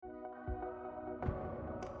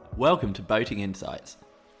Welcome to Boating Insights.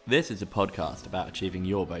 This is a podcast about achieving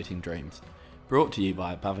your boating dreams, brought to you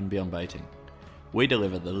by Above and Beyond Boating. We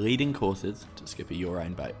deliver the leading courses to skipper your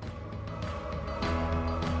own boat.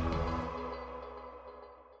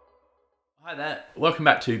 Hi there, welcome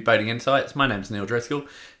back to Boating Insights. My name's Neil Driscoll.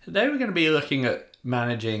 Today we're going to be looking at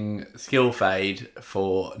managing skill fade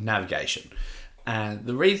for navigation. And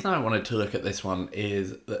the reason I wanted to look at this one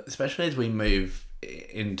is that especially as we move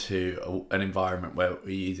into an environment where we're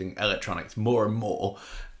using electronics more and more,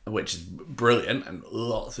 which is brilliant, and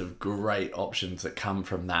lots of great options that come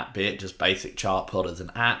from that, be it just basic chart plotters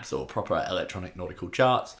and apps or proper electronic nautical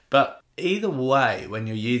charts. But either way, when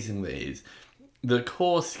you're using these, the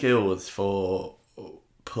core skills for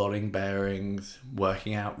plotting bearings,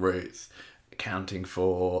 working out routes, accounting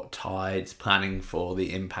for tides, planning for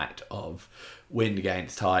the impact of wind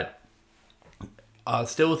against tide, are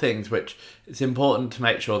still things which it's important to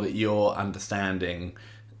make sure that you're understanding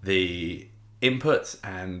the inputs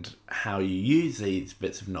and how you use these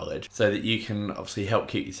bits of knowledge so that you can obviously help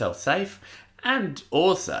keep yourself safe, and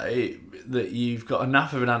also that you've got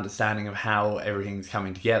enough of an understanding of how everything's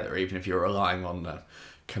coming together, even if you're relying on the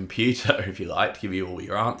computer, if you like, to give you all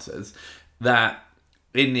your answers, that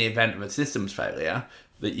in the event of a systems failure,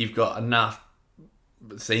 that you've got enough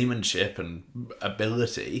seamanship and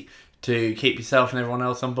ability to keep yourself and everyone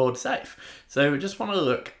else on board safe. So we just want to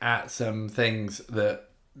look at some things that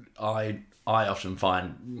I often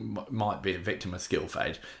find might be a victim of skill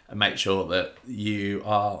fade and make sure that you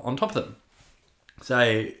are on top of them.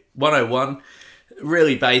 So 101,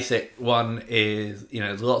 really basic one is,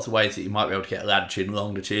 there's lots of ways that you might be able to get latitude and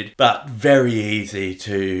longitude, but very easy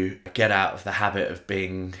to get out of the habit of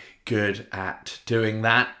being good at doing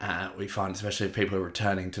that. We find, especially if people are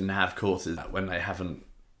returning to nav courses when they haven't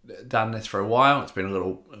done this for a while, it's been a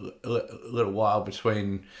little while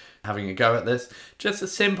between having a go at this. Just a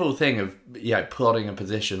simple thing of plotting a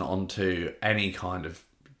position onto any kind of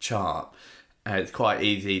chart. It's quite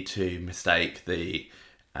easy to mistake the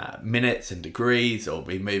minutes and degrees, or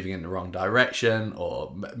be moving in the wrong direction,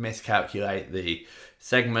 or miscalculate the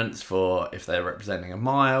segments for if they're representing a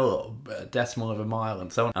mile or a decimal of a mile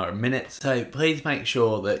and so on, or minutes. So please make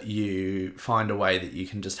sure that you find a way that you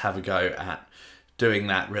can just have a go at doing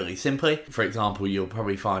that really simply. For example, you'll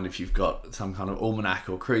probably find if you've got some kind of almanac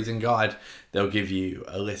or cruising guide, they'll give you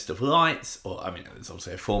a list of lights, or there's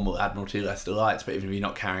obviously a formal Admiralty list of lights, but even if you're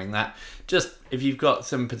not carrying that, just if you've got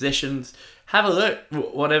some positions, have a look,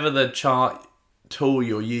 whatever the chart tool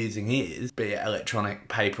you're using is, be it electronic,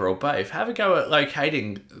 paper or both, have a go at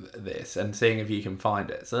locating this and seeing if you can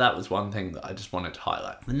find it. So that was one thing that I just wanted to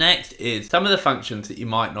highlight. The next is some of the functions that you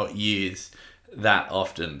might not use that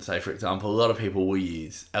often. So for example, a lot of people will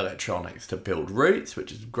use electronics to build routes,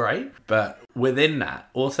 which is great, but within that,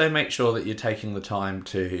 also make sure that you're taking the time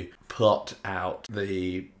to plot out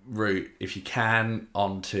the route, if you can,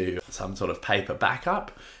 onto some sort of paper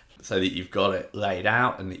backup, so that you've got it laid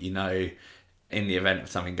out and that in the event of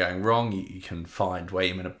something going wrong, you can find where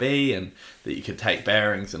you're going to be, and that you can take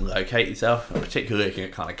bearings and locate yourself. I'm particularly looking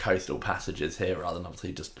at kind of coastal passages here, rather than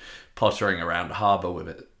obviously just pottering around a harbour with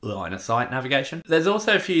a line of sight navigation. There's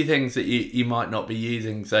also a few things that you might not be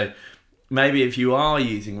using. So maybe if you are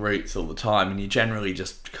using routes all the time and you're generally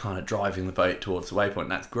just kind of driving the boat towards the waypoint,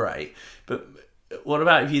 that's great. But what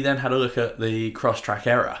about if you then had a look at the cross-track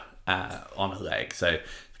error on a leg? So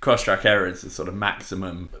cross-track error is the sort of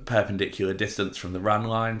maximum perpendicular distance from the run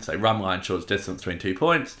line. So run line shortest distance between 2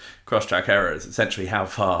 points. Cross-track error is essentially how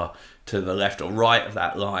far to the left or right of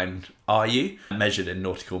that line are you, measured in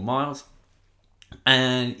nautical miles.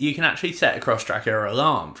 And you can actually set a cross-track error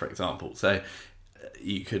alarm, for example. So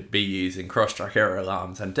you could be using cross-track error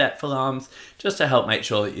alarms and depth alarms just to help make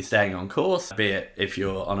sure that you're staying on course, be it if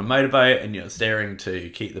you're on a motorboat and you're steering to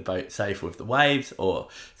keep the boat safe with the waves, or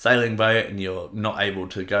sailing boat and you're not able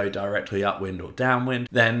to go directly upwind or downwind,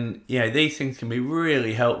 then these things can be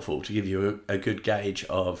really helpful to give you a good gauge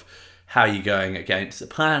of how you're going against the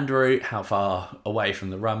planned route, how far away from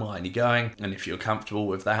the run line you're going, and if you're comfortable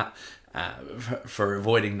with that, for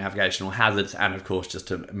avoiding navigational hazards, and of course just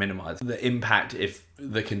to minimise the impact if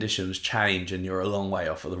the conditions change and you're a long way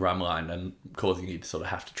off of the run line and causing you to sort of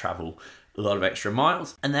have to travel a lot of extra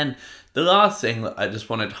miles. And then the last thing that I just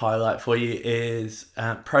wanted to highlight for you is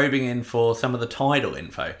probing in for some of the tidal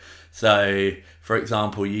info. So for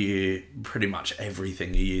example, pretty much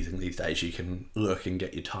everything you're using these days, you can look and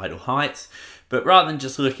get your tidal heights. But rather than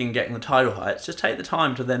just looking and getting the tidal heights, just take the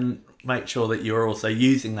time to then make sure that you're also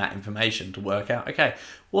using that information to work out, okay,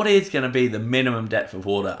 what is going to be the minimum depth of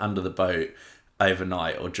water under the boat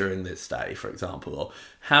overnight or during this stay, for example, or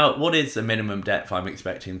what is the minimum depth I'm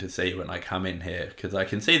expecting to see when I come in here? Because I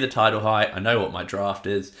can see the tidal height, I know what my draft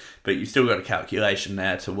is, but you've still got a calculation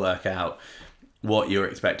there to work out what you're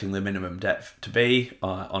expecting the minimum depth to be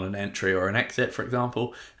on an entry or an exit, for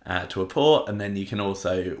example, to a port. And then you can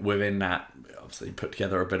also, within that, obviously put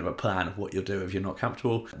together a bit of a plan of what you'll do if you're not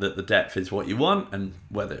comfortable, that the depth is what you want, and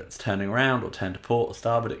whether it's turning around or turn to port or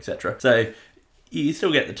starboard, etc. So you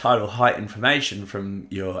still get the tidal height information from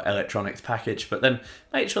your electronics package, but then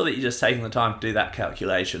make sure that you're just taking the time to do that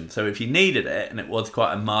calculation. So if you needed it, and it was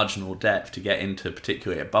quite a marginal depth to get into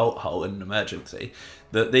particularly a bolt hole in an emergency,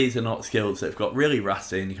 that these are not skills that have got really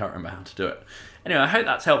rusty and you can't remember how to do it. Anyway, I hope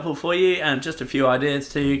that's helpful for you, and just a few ideas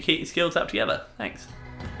to keep your skills up together. Thanks.